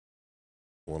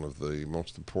one of the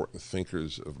most important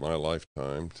thinkers of my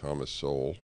lifetime, Thomas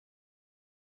Sowell.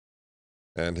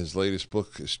 And his latest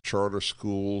book is Charter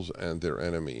Schools and Their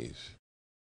Enemies.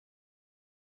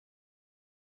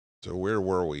 So where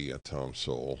were we at Tom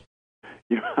Sowell?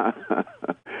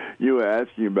 You were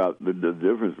asking about the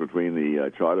difference between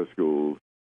the charter schools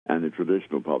and the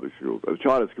traditional public schools. The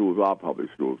charter schools are public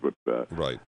schools, but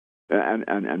right. And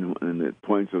the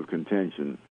points of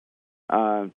contention.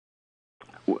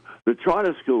 The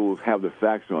charter schools have the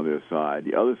facts on their side.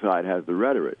 The other side has the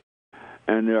rhetoric.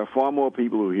 And there are far more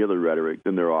people who hear the rhetoric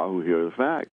than there are who hear the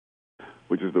facts,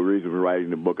 which is the reason for writing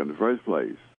the book in the first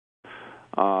place.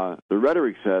 The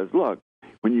rhetoric says, look,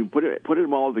 when you put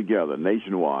them all together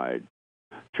nationwide,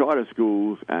 charter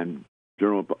schools and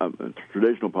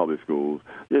traditional public schools,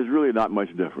 there's really not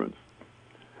much difference.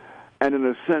 And in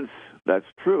a sense, that's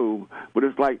true, but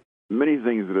it's like many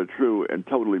things that are true and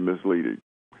totally misleading.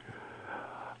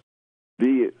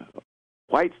 The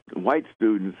white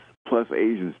students plus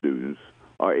Asian students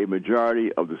are a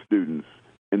majority of the students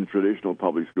in traditional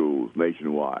public schools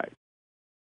nationwide.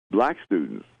 Black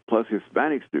students plus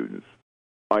Hispanic students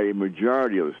are a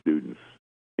majority of the students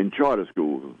in charter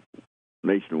schools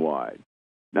nationwide.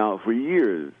 Now, for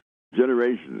years,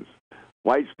 generations,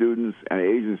 white students and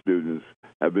Asian students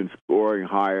have been scoring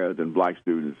higher than black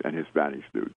students and Hispanic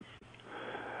students.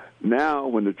 Now,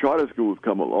 when the charter schools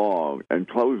come along and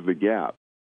close the gap,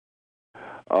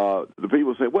 the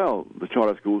people say, well, the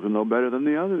charter schools are no better than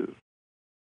the others.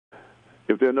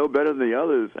 If they're no better than the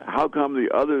others, how come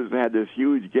the others had this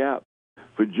huge gap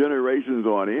for generations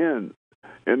on end,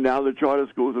 and now the charter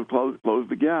schools have closed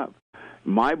the gap?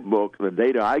 My book, the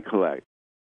data I collect,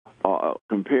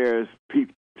 compares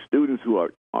students who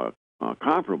are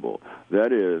comparable.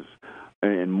 That is,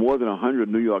 in more than 100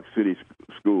 New York City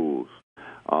schools,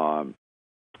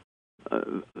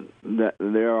 that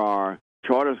there are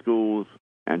charter schools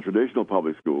and traditional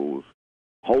public schools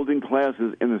holding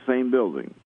classes in the same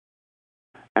building.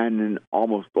 And in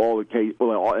almost all the cases,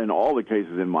 in all the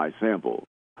cases in my sample,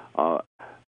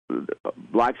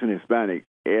 blacks and Hispanics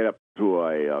add up to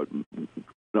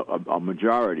a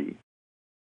majority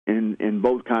in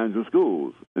both kinds of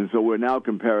schools. And so we're now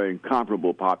comparing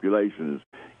comparable populations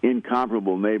in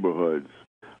comparable neighborhoods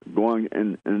going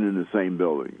in the same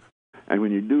buildings. And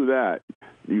when you do that,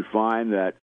 you find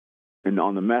that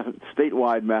on the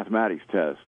statewide mathematics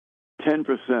test,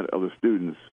 10% of the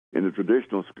students in the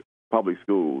traditional public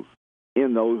schools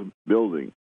in those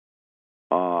buildings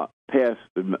pass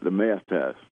the math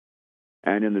test.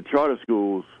 And in the charter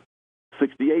schools,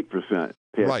 68%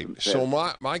 pass. Right. So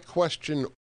my question,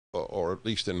 or at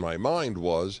least in my mind,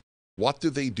 was, what do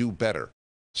they do better?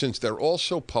 Since they're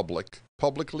also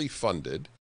publicly funded,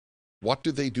 what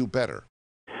do they do better?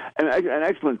 An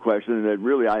excellent question that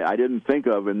really I didn't think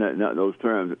of in those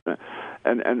terms.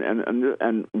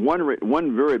 And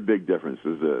one very big difference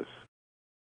is this.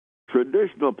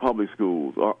 Traditional public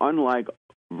schools are unlike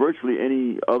virtually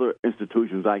any other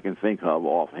institutions I can think of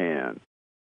offhand.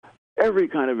 Every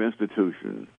kind of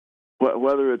institution,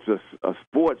 whether it's a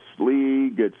sports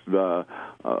league, it's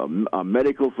a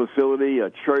medical facility,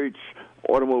 a church,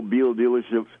 automobile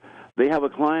dealerships, they have a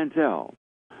clientele.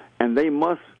 And they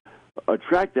must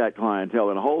attract that clientele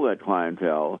and hold that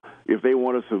clientele if they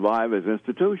want to survive as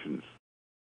institutions.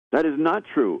 That is not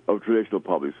true of traditional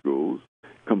public schools.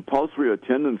 Compulsory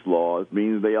attendance laws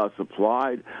mean they are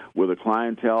supplied with a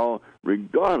clientele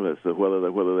regardless of whether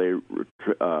they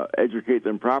educate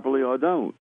them properly or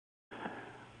don't.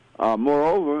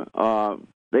 Moreover,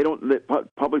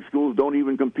 public schools don't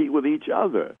even compete with each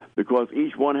other because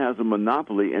each one has a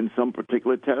monopoly in some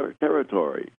particular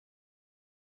territory.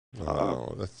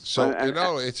 Oh,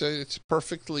 it's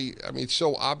perfectly. I mean, it's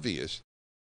so obvious.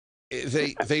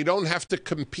 They don't have to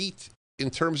compete in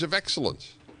terms of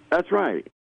excellence. That's right,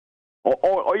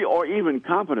 or even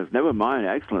competence. Never mind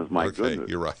excellence. My goodness,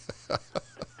 you're right.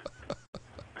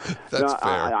 That's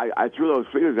fair. I threw those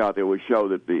figures out there which show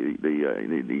that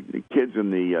the kids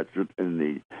in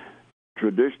the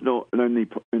traditional in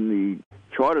the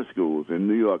charter schools in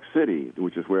New York City,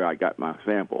 which is where I got my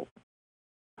sample,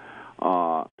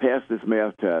 pass this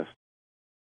math test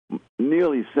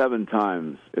nearly 7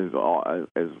 times as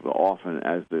often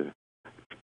as the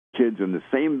kids in the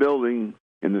same building,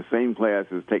 in the same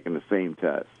classes, taking the same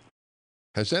test.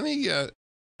 Has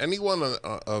anyone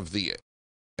of the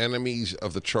enemies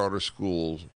of the charter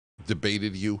schools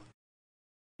debated you?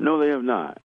 No, they have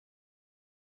not.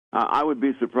 I would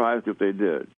be surprised if they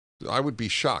did. I would be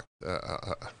shocked.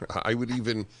 I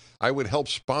would help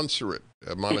sponsor it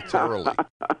monetarily.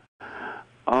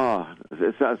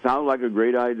 It sounds like a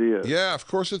great idea. Yeah, of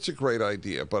course it's a great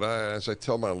idea. But as I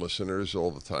tell my listeners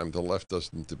all the time, the left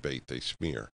doesn't debate, they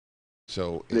smear.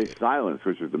 So They silence,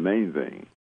 which is the main thing.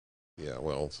 Yeah,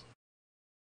 well,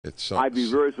 it's I'd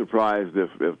be very surprised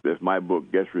if my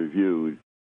book gets reviewed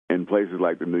in places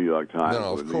like the New York Times.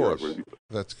 No, of course.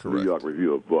 That's correct. New York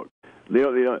Review of Books.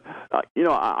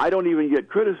 I don't even get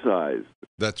criticized.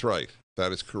 That's right.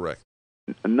 That is correct.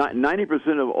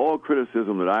 90% of all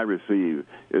criticism that I receive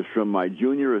is from my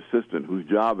junior assistant, whose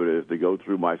job it is to go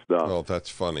through my stuff. Oh, that's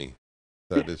funny.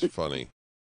 That is funny.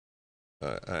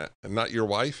 Not your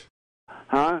wife?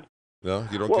 Huh? No,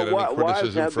 you don't get any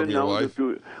criticism from your wife?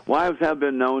 Wives have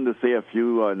been known to say a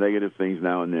few negative things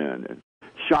now and then,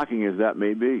 shocking as that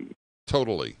may be.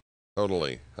 Totally.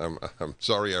 I'm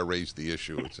sorry I raised the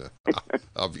issue. It's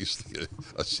obviously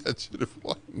a sensitive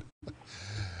one.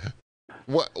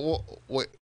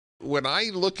 When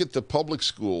I look at the public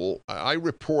school, I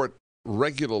report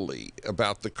regularly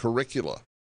about the curricula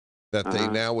that they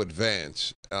now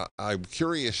advance. I'm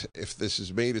curious if this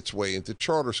has made its way into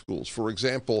charter schools. For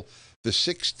example, the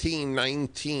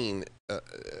 1619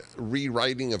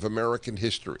 rewriting of American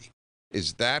history,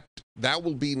 that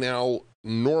will be now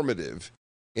normative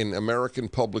in American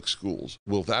public schools.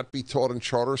 Will that be taught in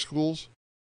charter schools?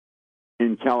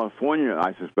 In California,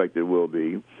 I suspect it will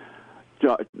be.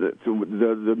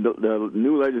 The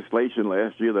new legislation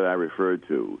last year that I referred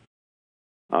to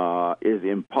is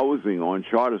imposing on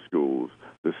charter schools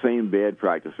the same bad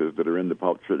practices that are in the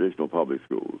traditional public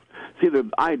schools. See, the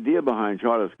idea behind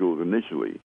charter schools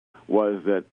initially was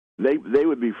that they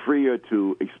would be freer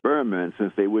to experiment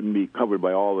since they wouldn't be covered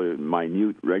by all the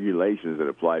minute regulations that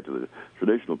apply to the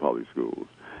traditional public schools.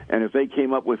 And if they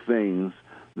came up with things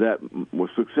that were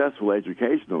successful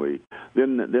educationally,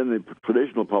 then the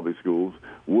traditional public schools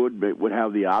would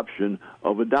have the option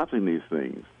of adopting these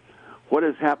things. What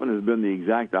has happened has been the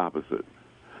exact opposite.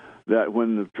 That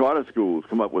when the charter schools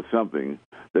come up with something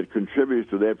that contributes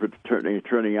to their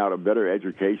turning out a better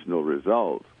educational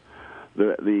result,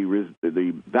 the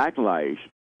backlash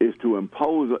is to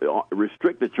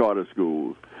restrict the charter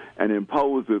schools and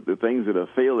impose the things that are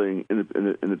failing in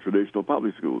the traditional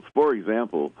public schools. For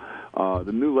example,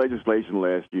 the new legislation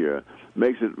last year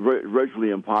makes it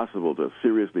virtually impossible to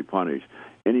seriously punish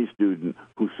any student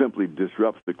who simply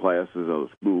disrupts the classes or the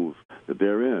schools that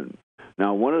they're in.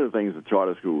 Now, one of the things that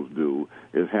charter schools do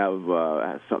is have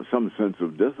some sense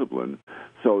of discipline,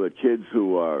 so that kids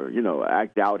who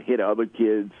act out, hit other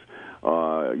kids,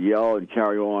 yell and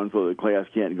carry on so the class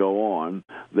can't go on,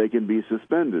 they can be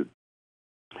suspended.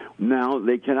 Now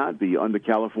they cannot be under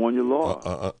California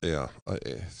law.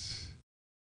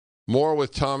 More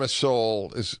with Thomas Sowell.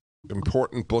 His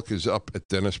important book is up at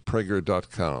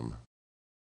DennisPrager.com.